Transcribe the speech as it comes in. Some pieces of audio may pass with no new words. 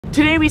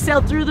Today we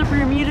sailed through the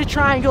Bermuda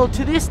Triangle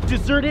to this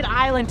deserted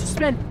island to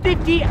spend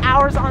 50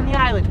 hours on the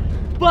island.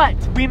 But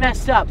we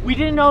messed up. We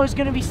didn't know it was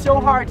gonna be so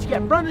hard to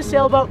get from the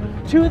sailboat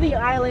to the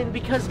island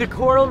because the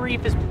coral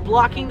reef is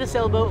blocking the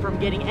sailboat from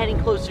getting any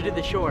closer to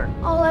the shore.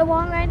 All I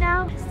want right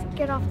now is to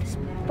get off this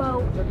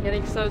boat. I'm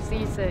getting so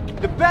seasick.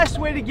 The best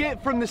way to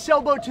get from the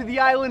sailboat to the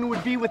island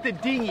would be with a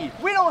dinghy.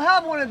 We don't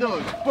have one of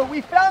those, but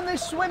we found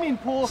this swimming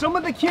pool. Some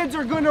of the kids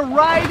are gonna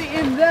ride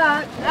in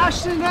that.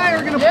 Ashton and I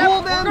are gonna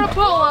pull them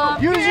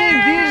using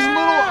these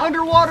little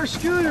underwater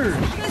scooters.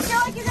 You guys feel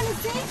like you're gonna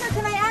sink, or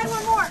can I add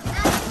one more?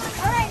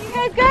 All right, you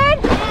guys Good?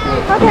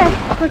 Okay,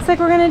 looks like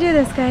we're gonna do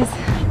this, guys.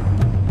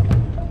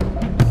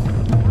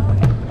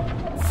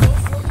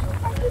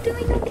 Are you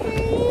doing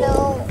okay?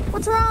 No.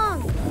 What's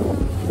wrong?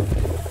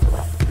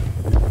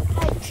 I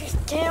just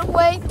can't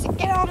wait to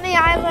get on the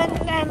island,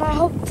 and I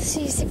hope the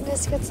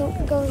seasickness goes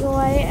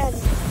away. And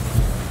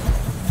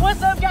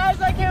What's up, guys?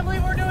 I can't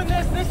believe we're doing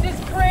this. This is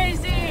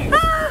crazy.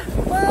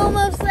 we're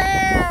almost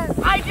there.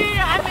 I did it.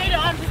 I made it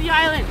onto the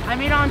island. I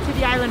made it onto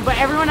the island, but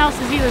everyone else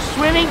is either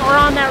swimming or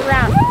on that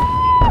raft.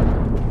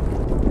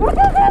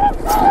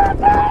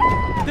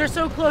 They're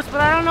so close,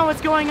 but I don't know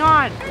what's going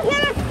on.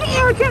 What?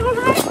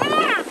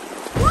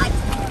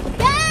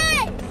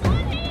 Yay!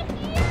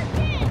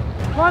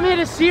 Mom hit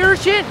a sea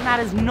urchin? That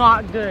is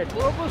not good.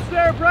 We're almost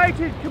there,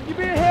 Brighton. Come give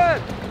me a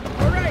hand.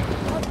 All right.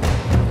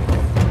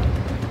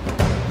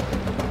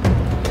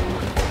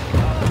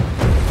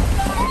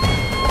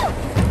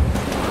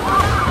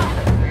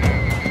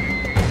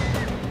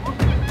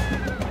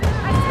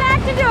 I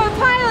smacked into a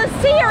pile of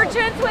sea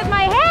urchins with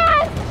my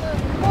hand.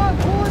 Come on,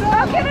 pull it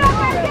up. Get it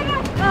up, get it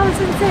up. That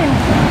was insane.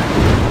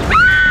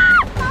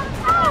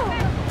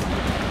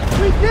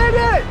 We did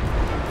it!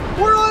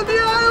 We're on the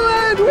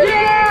island!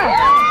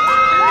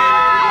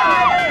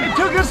 It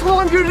took us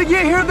longer to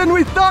get here than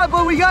we thought,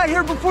 but we got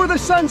here before the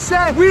sun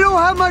set. We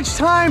don't have much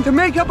time to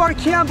make up our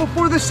camp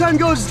before the sun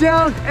goes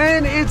down,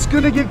 and it's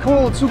gonna get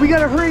cold, so we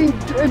gotta hurry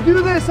and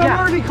do this. I'm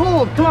already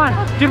cold. Come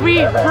on. Did we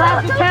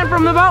grab the tent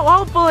from the boat?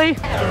 Hopefully.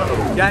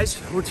 Guys,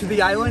 we're to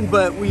the island,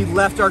 but we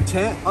left our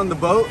tent on the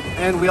boat,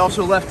 and we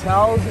also left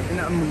towels, and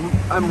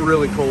I'm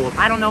really cold.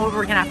 I don't know what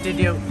we're gonna have to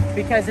do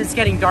because it's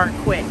getting dark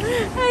quick.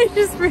 I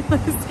just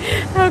realized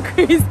how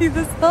crazy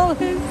this all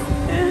is.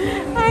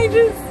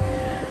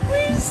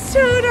 We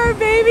showed our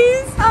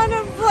babies on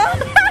a blow-up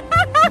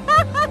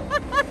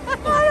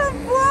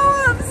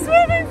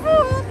swimming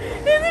pool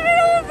in the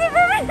middle of the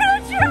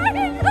Bermuda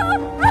Triangle.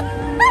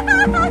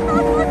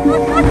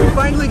 We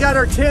finally got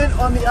our tent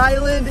on the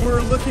island. We're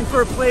looking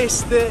for a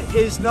place that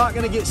is not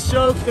gonna get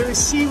soaked. There is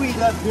seaweed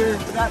up here.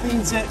 That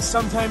means that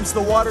sometimes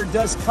the water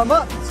does come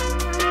up.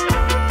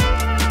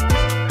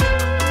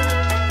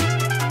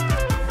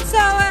 So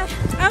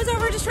I was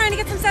over just trying to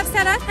get some stuff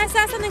set up. I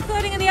saw something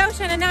floating in the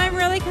ocean, and now I'm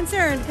really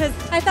concerned because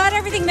I thought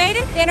everything made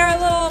it in our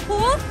little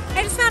pool.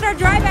 I just found our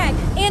dry bag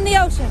in the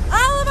ocean.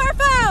 All of our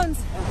phones.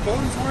 Our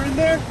phones were in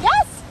there?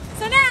 Yes.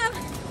 So now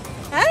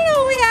I don't know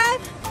what we have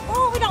or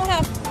what we don't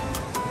have.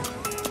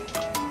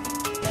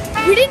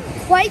 We didn't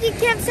quite get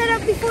camp set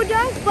up before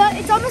dark, but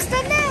it's almost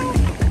done now.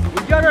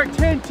 We got our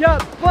tent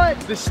up, but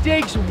the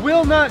stakes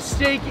will not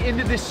stake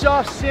into the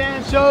soft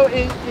sand, so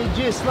it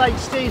just like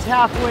stays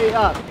halfway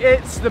up.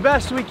 It's the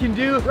best we can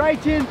do.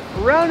 Brighton,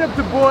 round up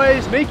the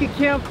boys, make a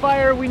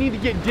campfire. We need to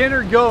get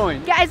dinner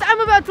going. Guys,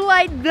 I'm about to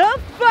light the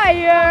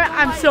fire.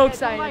 I'm so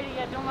excited. Don't light it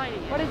yet. Don't light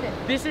it yet. What is it?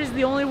 This is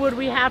the only wood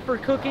we have for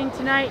cooking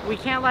tonight. We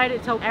can't light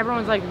it till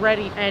everyone's like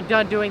ready and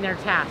done doing their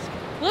task.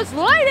 Let's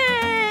light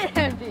it.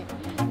 Empty.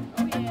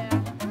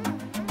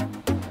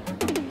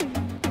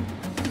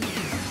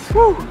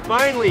 Whew.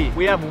 Finally,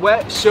 we have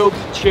wet, soaked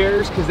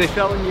chairs because they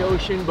fell in the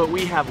ocean, but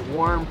we have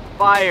warm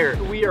fire.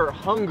 We are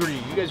hungry.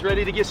 You guys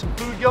ready to get some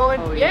food going?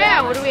 Oh,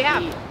 Yeah, what do we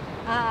have?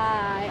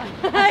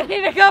 I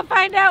need to go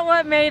find out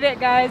what made it,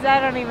 guys.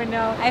 I don't even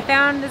know. I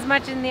found as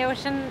much in the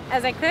ocean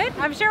as I could.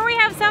 I'm sure we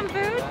have some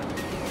food.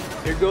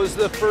 Here goes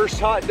the first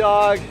hot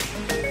dog.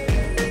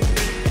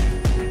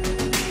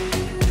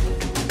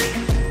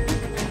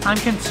 I'm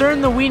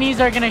concerned the weenies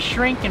are gonna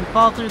shrink and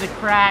fall through the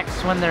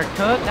cracks when they're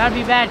cooked. That'd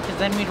be bad because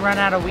then we'd run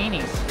out of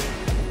weenies.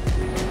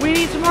 We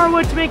need some more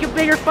wood to make a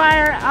bigger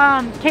fire.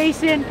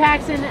 Kaysen,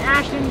 Paxton,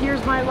 Ashton,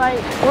 here's my light.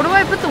 Where do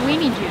I put the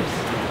weenie juice?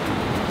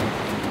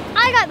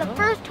 I got the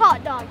first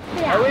hot dog.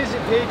 How is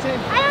it, Peyton?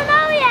 I don't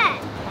know yet.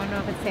 I don't know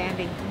if it's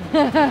sandy.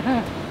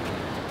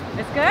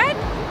 It's good?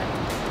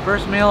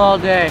 First meal all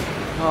day.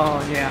 Oh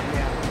yeah.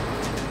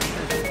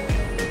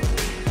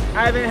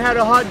 I haven't had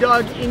a hot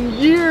dog in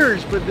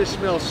years, but this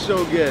smells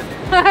so good.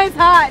 It's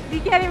hot. You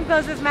can't even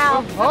close his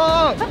mouth.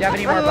 Hot! Do you have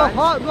any more I love buns?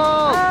 hot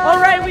dog! All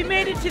right, we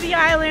made it to the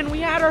island. We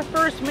had our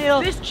first meal.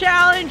 This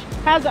challenge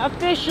has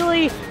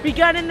officially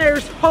begun and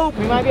there's hope.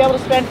 We might be able to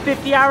spend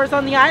 50 hours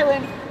on the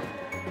island.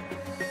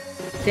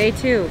 Day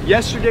 2.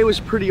 Yesterday was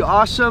pretty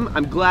awesome.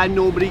 I'm glad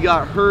nobody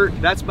got hurt.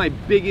 That's my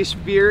biggest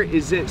fear,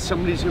 is that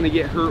somebody's gonna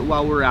get hurt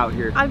while we're out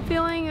here. I'm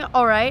feeling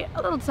all right,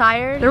 a little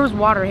tired. There was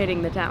water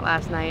hitting the tent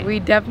last night. We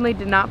definitely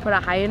did not put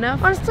it high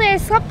enough. Honestly, I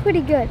slept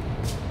pretty good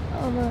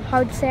on the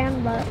hard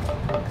sand, but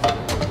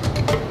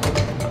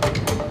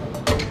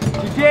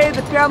Today,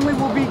 the family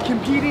will be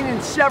competing in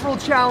several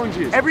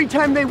challenges. Every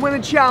time they win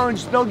a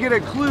challenge, they'll get a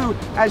clue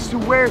as to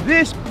where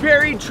this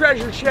buried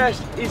treasure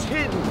chest is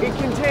hidden. It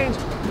contains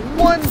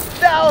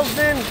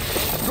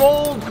 1,000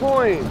 gold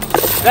coins.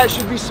 That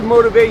should be some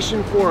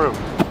motivation for them.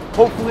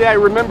 Hopefully I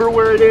remember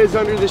where it is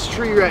under this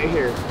tree right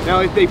here.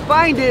 Now if they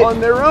find it on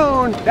their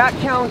own, that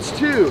counts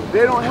too.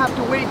 They don't have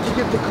to wait to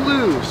get the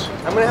clues.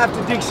 I'm gonna have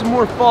to dig some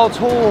more false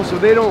holes so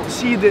they don't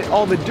see that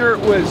all the dirt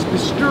was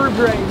disturbed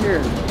right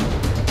here.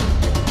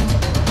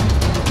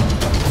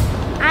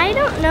 I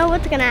don't know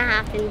what's gonna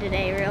happen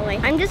today, really.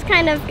 I'm just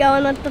kind of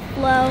going with the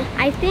flow.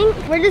 I think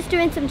we're just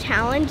doing some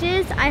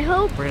challenges, I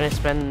hope. We're gonna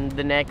spend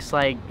the next,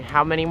 like,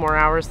 how many more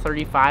hours?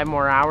 35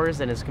 more hours,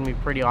 and it's gonna be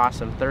pretty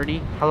awesome.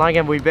 30? How long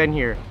have we been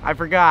here? I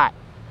forgot.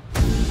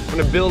 I'm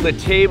gonna build a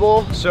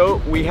table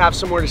so we have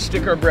somewhere to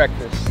stick our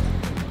breakfast.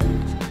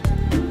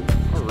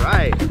 All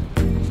right,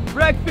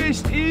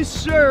 breakfast is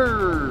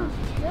served.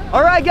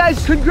 All right,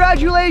 guys,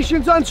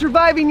 congratulations on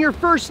surviving your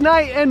first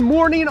night and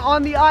morning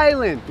on the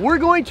island. We're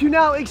going to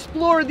now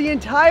explore the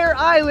entire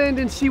island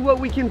and see what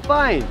we can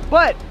find.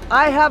 But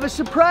I have a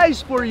surprise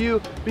for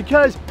you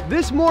because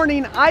this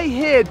morning I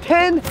hid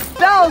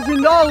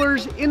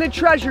 $10,000 in a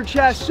treasure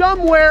chest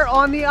somewhere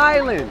on the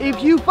island.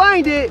 If you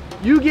find it,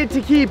 you get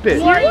to keep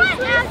it. What?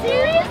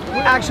 Seriously?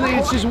 Actually,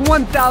 it's just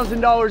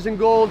 $1,000 in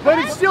gold, but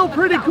it's still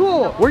pretty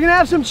cool. We're gonna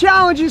have some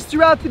challenges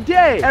throughout the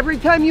day. Every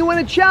time you win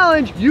a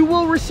challenge, you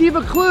will receive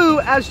a clue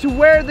as to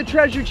where the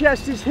treasure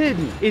chest is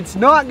hidden. It's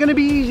not gonna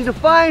be easy to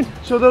find,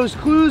 so those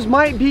clues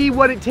might be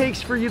what it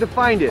takes for you to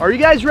find it. Are you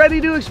guys ready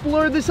to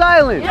explore this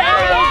island?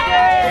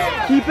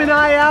 Yeah! Keep an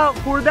eye out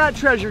for that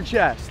treasure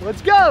chest.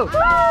 Let's go!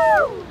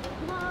 Woo!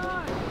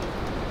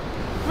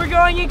 We're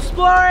going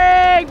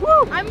exploring!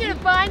 Woo! I'm gonna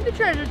find the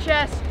treasure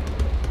chest.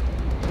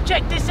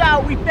 Check this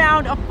out, we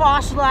found a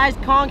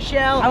fossilized conch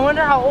shell. I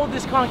wonder how old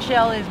this conch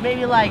shell is.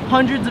 Maybe like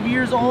hundreds of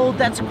years old.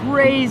 That's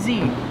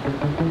crazy.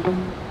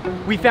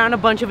 We found a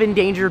bunch of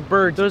endangered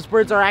birds. Those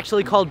birds are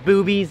actually called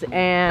boobies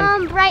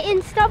and...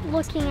 Brighton, stop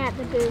looking at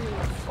the boobies.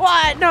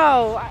 What?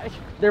 No!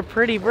 They're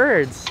pretty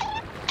birds.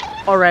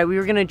 All right, we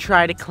were gonna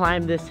try to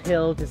climb this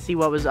hill to see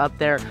what was up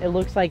there. It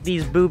looks like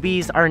these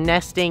boobies are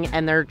nesting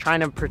and they're trying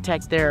to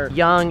protect their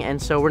young,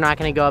 and so we're not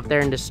gonna go up there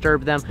and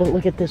disturb them. But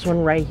look at this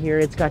one right here.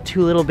 It's got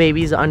 2 little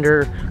babies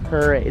under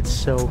her. It's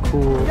so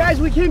cool.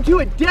 Guys, we came to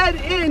a dead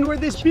end where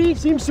this beach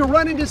seems to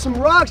run into some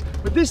rocks,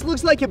 but this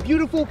looks like a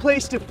beautiful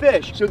place to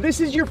fish. So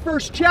this is your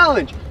first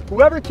challenge.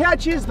 Whoever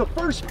catches the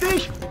first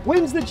fish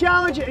wins the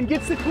challenge and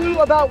gets the clue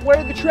about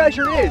where the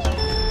treasure is.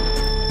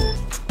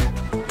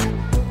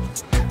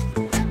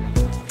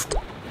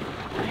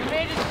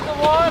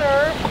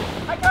 Water.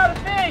 I got a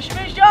fish.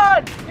 Fish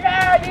on.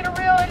 Yeah, I need to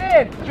reel it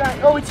in.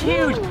 Oh, it's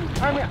huge.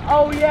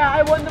 Oh yeah,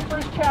 I won the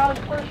first challenge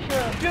for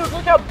sure. Dude,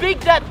 look how big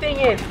that thing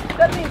is.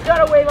 That thing's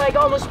gotta weigh like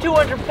almost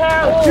 200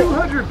 pounds.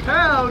 200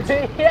 pounds?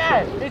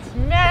 Yeah, it's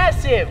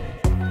massive.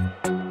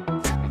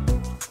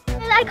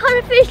 I caught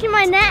a fish in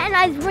my net and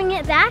I bring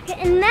it back,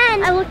 and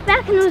then I looked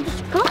back and it was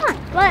just gone.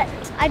 But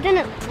I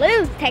didn't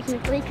lose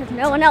technically because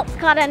no one else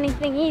caught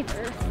anything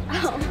either.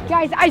 So.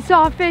 Guys, I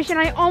saw a fish and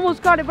I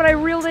almost got it, but I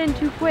reeled in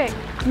too quick.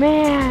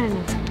 Man.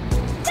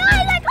 Guys,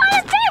 I caught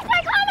a fish!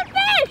 I caught a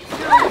fish!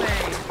 Look.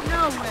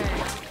 No way.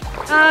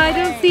 I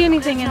don't see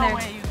anything in there.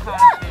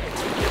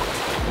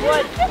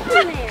 What?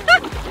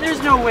 There.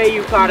 There's no way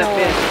you caught a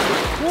fish.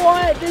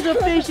 What? There's a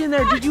fish in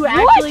there. Did you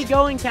actually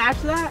go and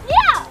catch that?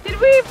 Yeah. Did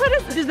we put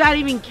a... Does that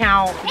even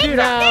count? Dude,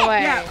 No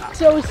way. Yeah,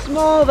 so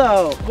small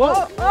though.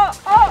 Whoa.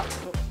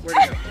 Where'd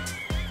it go?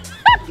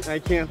 I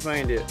can't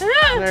find it.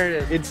 There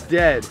it is. It's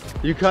dead.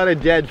 You caught a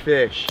dead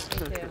fish.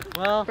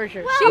 Well, For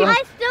sure. Well,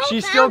 I still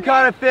She found still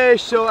caught a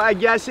fish, so I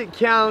guess it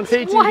counts.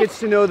 Peyton gets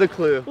to know the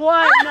clue.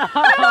 what? No.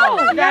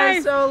 That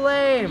is so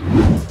lame.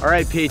 All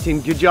right, Peyton,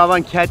 good job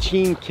on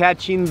catching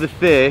the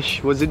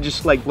fish. Was it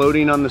just like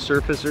floating on the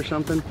surface or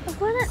something? It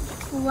wasn't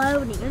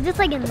floating. It was just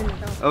like in the middle.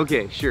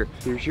 Okay, sure.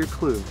 Here's your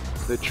clue.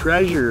 The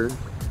treasure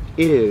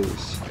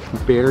is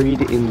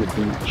buried in the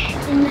beach.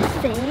 In the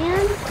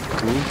sand?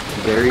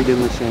 Buried in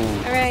the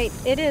sand. All right,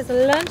 it is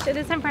lunch. It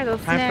is time for a little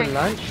snack. Time for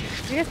lunch?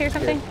 Did you guys hear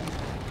something? Is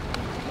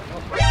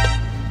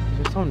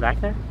there someone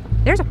back there?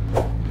 Is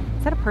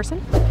that a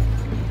person?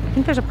 I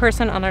think there's a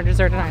person on our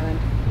deserted island.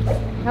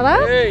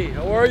 Hello? Hey,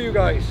 how are you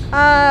guys?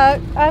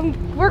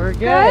 We're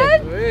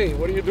good. Hey,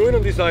 what are you doing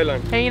on this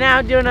island? Hanging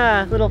out, doing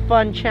a little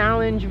fun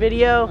challenge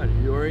video.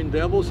 You're in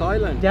Devil's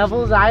Island.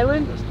 Devil's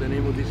Island? That's the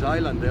name of this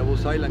island,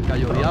 Devil's Island,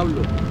 Cayo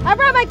Diablo. I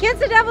brought my kids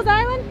to Devil's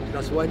Island.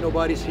 That's why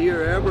nobody's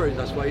here ever.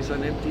 That's why it's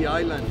an empty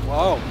island.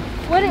 Wow.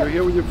 What? You're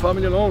here with your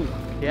family alone.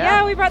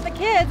 Yeah, we brought the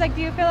kids. Like,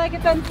 do you feel like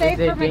it's unsafe Is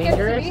it for my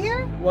dangerous? kids to be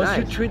here? Once Nice.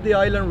 you treat the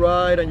island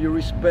right and you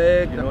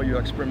respect, you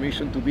ask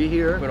permission to be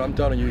here. But I'm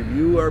telling you, if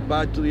you are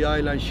bad to the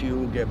island, she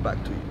will get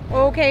back to you.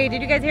 Okay,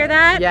 did you guys hear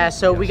that? Yeah,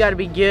 so we gotta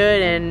be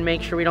good and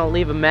make sure we don't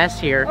leave a mess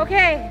here.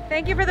 Okay,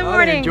 thank you for the Alright,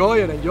 warning.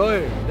 enjoy it, enjoy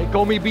it. They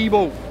call me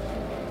Bebo.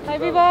 Hi,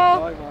 people.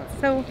 Bye, bye.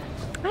 So,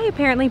 I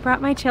apparently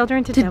brought my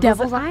children to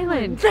Devil's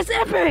Island. That's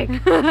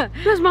epic!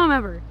 Best mom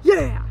ever.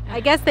 Yeah. I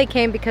guess they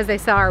came because they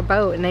saw our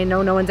boat and they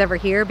know no one's ever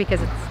here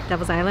because it's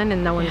Devil's Island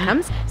and no one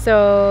comes.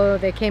 So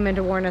they came in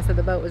to warn us that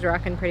the boat was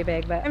rocking pretty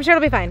big, but I'm sure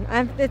it'll be fine.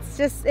 I'm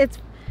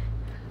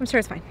sure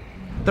it's fine.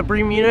 The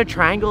Bermuda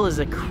Triangle is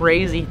a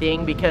crazy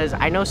thing because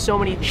I know so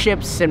many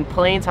ships and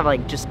planes have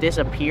like just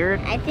disappeared.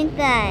 I think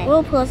that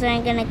whirlpools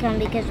aren't gonna come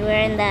because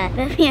we're in the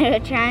Bermuda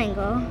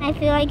Triangle. I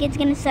feel like it's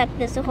gonna suck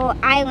this whole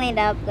island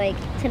up like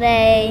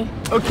today.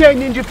 Okay,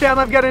 Ninja Fam,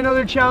 I've got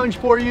another challenge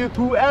for you.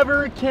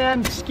 Whoever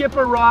can skip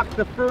a rock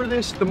the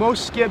furthest, the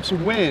most skips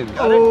win.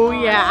 Oh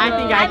yeah, I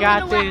think I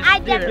got this.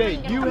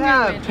 Okay, you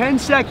have 10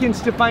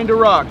 seconds to find a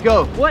rock.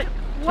 Go. What?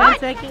 10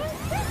 seconds?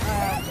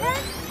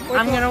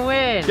 I'm gonna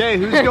win. Okay,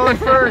 who's going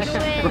first?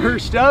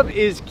 First up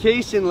is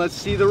Kaysen. Let's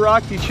see the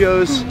rock you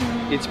chose.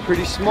 It's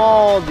pretty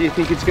small. Do you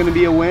think it's gonna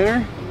be a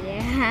winner?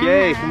 Yeah.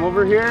 Okay, come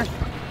over here.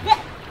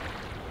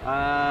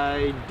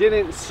 I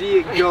didn't see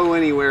it go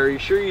anywhere. Are you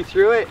sure you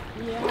threw it?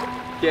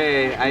 Yeah.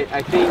 Okay,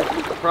 I think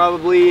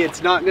probably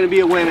it's not gonna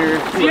be a winner.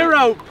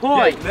 0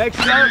 points. Okay,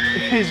 next up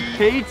is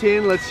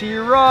Peyton. Let's see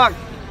your rock.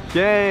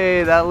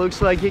 Okay, that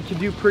looks like it could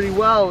do pretty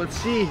well. Let's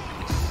see.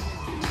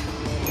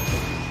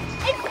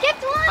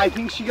 I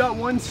think she got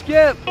one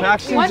skip.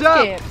 Paxton's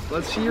up.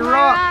 Let's see your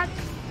rock.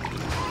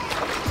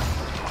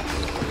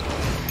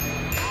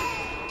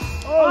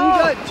 Oh,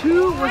 he got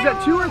 2. Was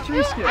that 2 or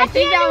 3 skips? I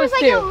think that was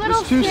 2. It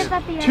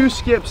was 2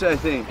 skips, I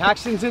think.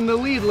 Paxton's in the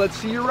lead. Let's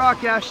see your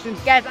rock, Ashton.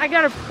 Guys, I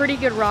got a pretty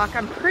good rock.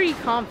 I'm pretty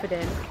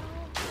confident.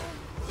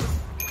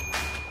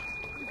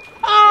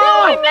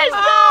 Oh, I missed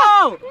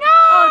no! No!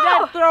 Oh,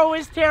 that throw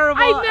is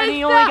terrible, and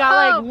he only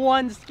got like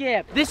 1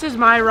 skip. This is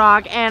my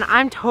rock, and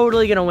I'm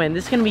totally gonna win.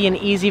 This is gonna be an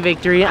easy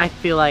victory. I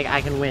feel like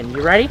I can win.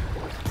 You ready?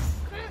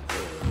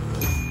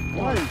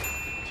 1,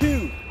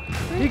 2.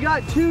 He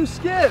got 2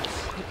 skips.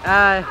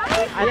 I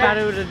thought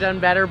it would have done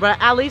better, but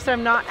at least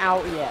I'm not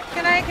out yet.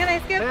 Can I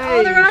skip Hey,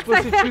 all the you're rocks?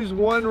 supposed to choose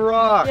 1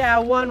 rock. Yeah,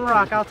 1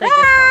 rock. I'll take this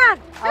one.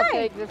 I'll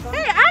take this one.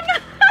 Hey, I'm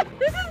not.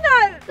 This is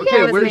not.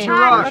 Okay, where's your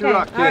rock? Okay. Your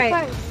rock. All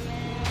right.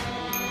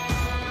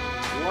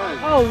 1.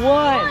 Oh,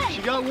 1.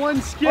 She got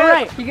 1 skip. All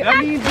right. That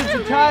means it's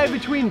a tie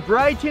between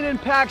Brighton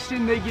and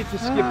Paxton. They get to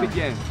skip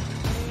again.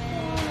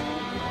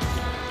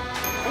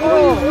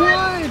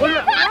 Only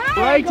 1.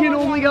 Brighton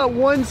only got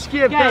 1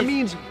 skip. Guys. That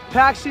means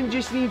Paxton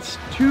just needs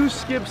 2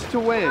 skips to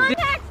win.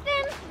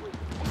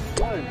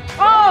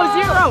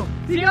 Oh, 0.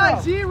 He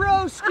got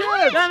 0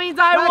 skips. That means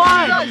I Paxton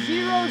won. got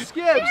 0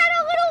 skips.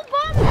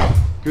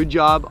 Good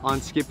job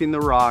on skipping the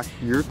rock.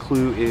 Your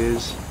clue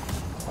is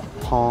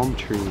palm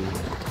tree.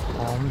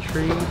 Palm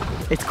tree?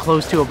 It's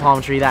close to a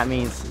palm tree, that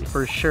means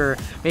for sure.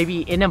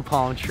 Maybe in a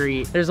palm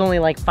tree. There's only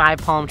like 5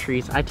 palm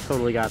trees. I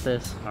totally got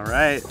this. All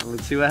right,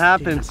 let's see what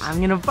happens. Dude,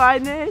 I'm gonna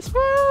find this.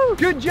 Woo!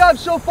 Good job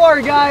so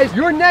far, guys.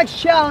 Your next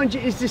challenge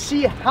is to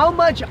see how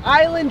much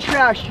island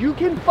trash you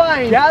can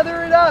find,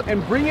 gather it up,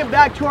 and bring it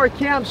back to our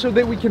camp so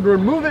that we can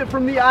remove it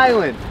from the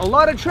island. A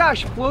lot of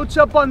trash floats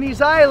up on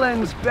these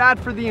islands. It's bad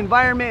for the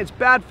environment, it's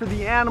bad for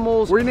the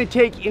animals. We're gonna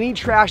take any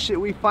trash that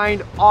we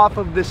find off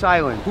of this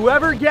island.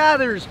 Whoever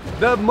gathers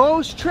the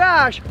most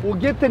trash will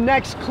get the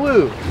next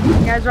clue.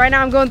 Guys, right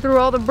now I'm going through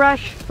all the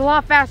brush. It's a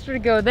lot faster to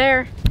go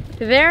there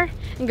to there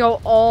and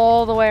go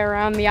all the way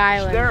around the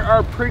island. There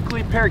are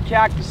prickly pear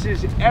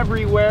cactuses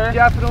everywhere.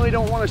 Definitely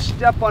don't want to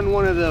step on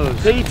one of those.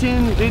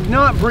 Peyton did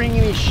not bring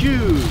any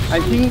shoes. I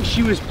think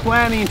she was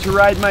planning to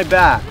ride my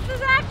back. This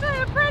is actually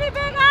a pretty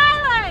big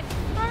island.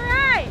 All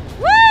right.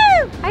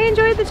 Woo! I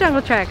enjoyed the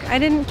jungle trek. I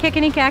didn't kick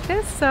any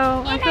cactus,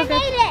 so I feel good.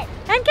 made it.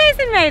 And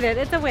Kaysen made it.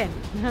 It's a win.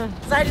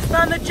 I just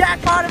found the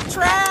jackpot of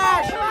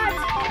trash.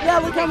 Yeah,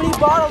 look how many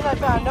bottles I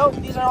found. Nope,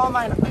 these are all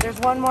mine. There's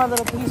one more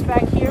little piece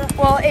back here.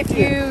 Well, if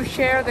you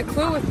share the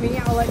clue with me,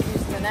 I'll let you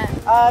spin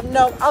that.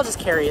 No, I'll just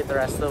carry it the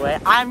rest of the way.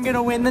 I'm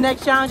gonna win the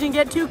next challenge and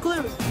get 2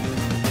 clues.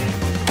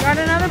 Got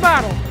another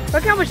bottle.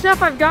 Look how much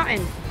stuff I've gotten.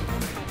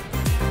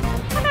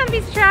 I found a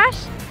piece of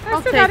trash.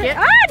 I'll take it.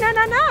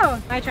 Ah,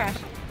 no. My trash.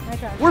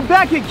 We're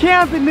back at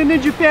camp and the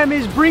Ninja Fam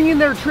is bringing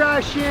their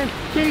trash in.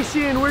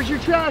 Kaysen, where's your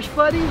trash,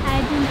 buddy?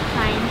 I didn't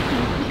find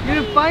anything. You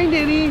didn't find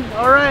any?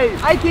 All right.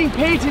 I think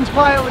Peyton's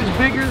pile is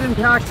bigger than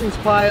Paxton's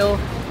pile.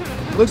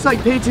 Looks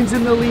like Peyton's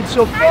in the lead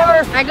so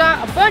far. I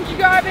got a bunch of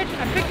garbage.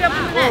 I picked up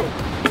from the net.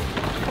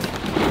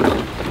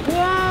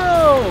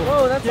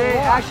 Whoa, that's Okay, a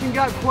lot. Ashton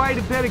got quite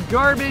a bit of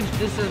garbage.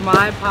 This is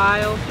my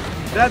pile.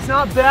 That's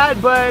not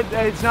bad, but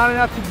it's not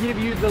enough to give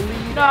you the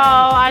lead. No,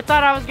 I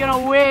thought I was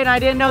gonna win. I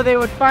didn't know they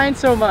would find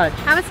so much.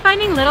 I was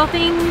finding little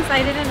things.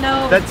 I didn't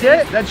know. That's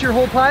it? That's your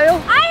whole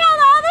pile? I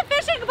held all the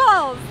fishing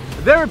poles.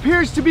 There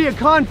appears to be a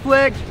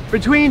conflict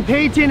between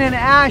Peyton and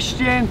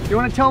Ashton. You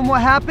want to tell them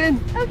what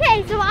happened?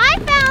 Okay, so I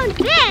found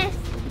this,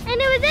 and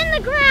it was in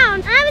the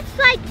ground. I was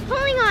like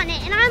pulling on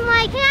it, and I'm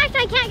like, hey, Ashton,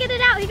 I can't get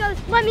it out. He goes,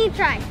 let me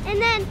try. And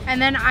then wait,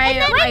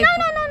 no, okay.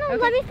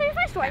 Let me finish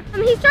my story.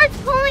 He starts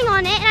pulling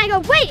on it, and I go,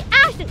 wait,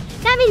 Ashton,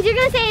 that means you're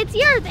gonna say it's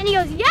yours. And he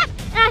goes, yep.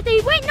 And I say,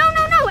 wait, no.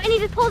 And he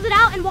just pulls it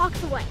out and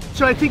walks away.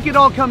 So I think it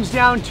all comes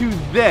down to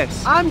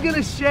this. I'm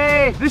gonna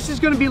say this is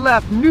gonna be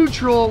left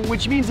neutral,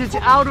 which means it's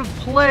out of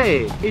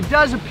play. It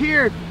does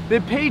appear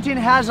that Peyton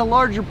has a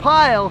larger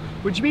pile,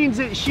 which means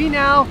that she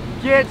now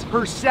gets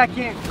her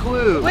second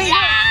clue. Wait,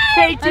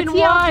 Peyton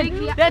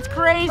won. That's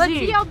crazy. Let's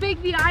see how big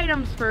the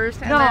items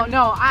first.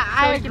 No,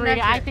 I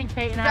agree. I think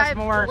Peyton has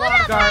more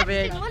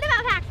garbage. What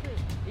about Paxton?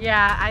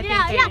 Yeah, I think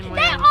Peyton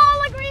wins. They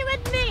all agree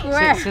with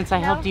me. Since I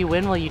helped you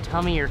win, will you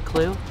tell me your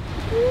clue?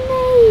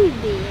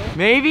 Maybe.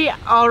 Maybe?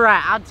 All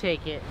right, I'll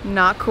take it.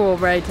 Not cool,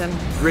 Brighton.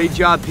 Great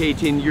job,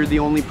 Peyton. You're the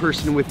only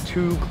person with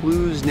 2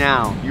 clues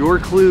now. Your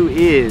clue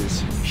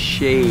is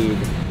shade.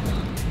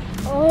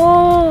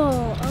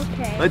 Oh,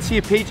 okay. Let's see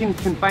if Peyton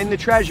can find the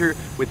treasure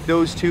with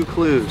those 2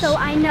 clues. So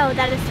I know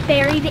that it's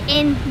buried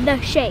in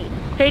the shade.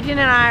 Peyton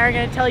and I are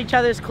gonna tell each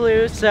other's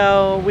clues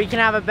so we can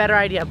have a better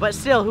idea. But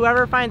still,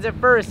 whoever finds it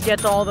first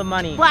gets all the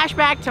money.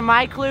 Flashback to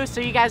my clue so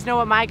you guys know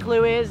what my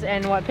clue is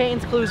and what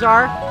Peyton's clues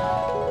are.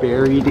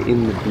 Buried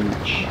in the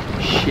beach,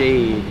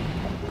 shade,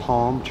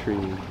 palm tree.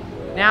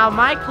 Now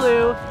my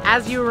clue,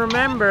 as you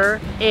remember,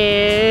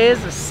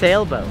 is a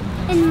sailboat.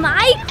 And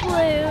my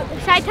clue,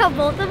 should I tell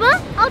both of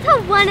them? I'll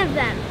tell one of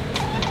them.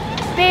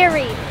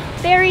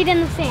 Buried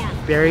in the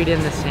sand. Buried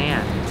in the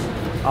sand.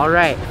 All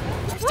right.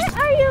 Why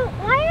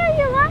are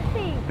you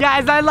laughing?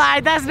 Guys, I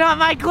lied, that's not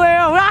my clue.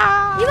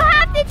 Ah! You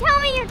have to tell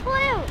me your clue.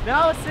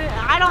 No,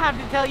 I don't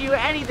have to tell you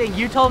anything.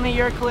 You told me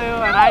your clue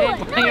and I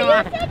didn't tell you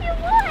mine. You said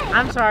you won.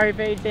 I'm sorry,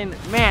 Peyton.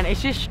 Man,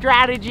 it's just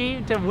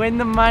strategy to win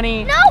the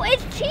money. No,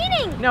 it's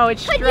cheating. No,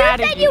 it's strategy. But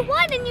you said you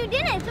won and you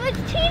didn't, so it's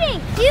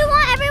cheating. Do you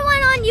want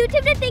everyone on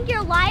YouTube to think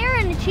you're a liar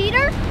and a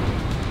cheater?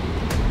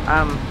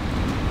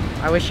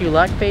 I wish you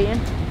luck, Peyton.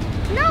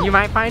 No. You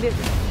might find it.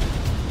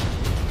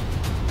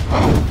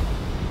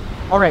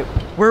 All right,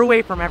 we're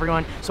away from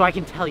everyone, so I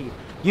can tell you.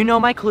 You know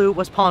my clue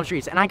was palm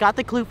trees, and I got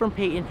the clue from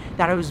Peyton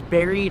that I was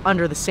buried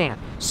under the sand.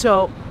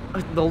 So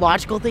the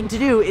logical thing to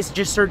do is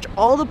just search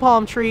all the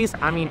palm trees.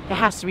 I mean, it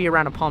has to be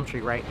around a palm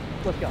tree, right?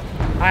 Let's go.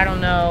 I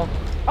don't know.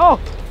 Oh,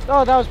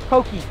 that was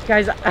pokey.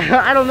 Guys,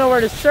 I don't know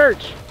where to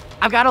search.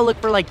 I've got to look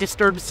for like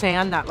disturbed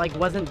sand that like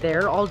wasn't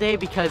there all day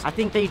because I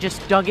think they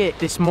just dug it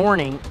this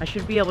morning. I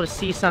should be able to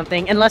see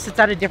something unless it's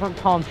at a different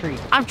palm tree.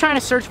 I'm trying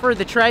to search for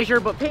the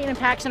treasure, but Peyton and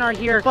Paxton are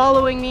here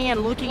following me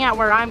and looking at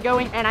where I'm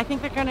going, and I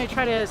think they're gonna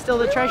try to steal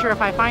the treasure if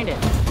I find it.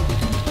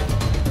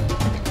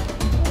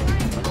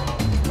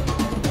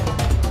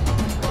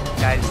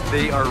 Guys,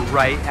 they are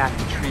right at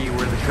the tree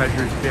where the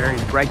treasure is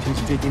buried.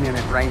 Brighton's digging in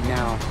it right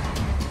now.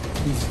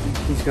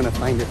 He's gonna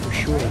find it for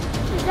sure.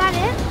 Is that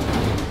it?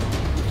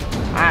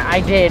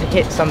 I did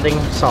hit something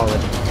solid.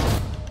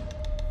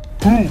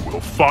 Who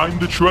will find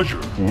the treasure?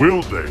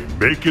 Will they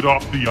make it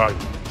off the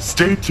island?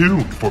 Stay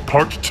tuned for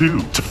part 2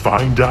 to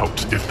find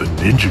out if the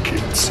Ninja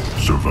Kids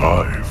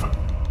survive.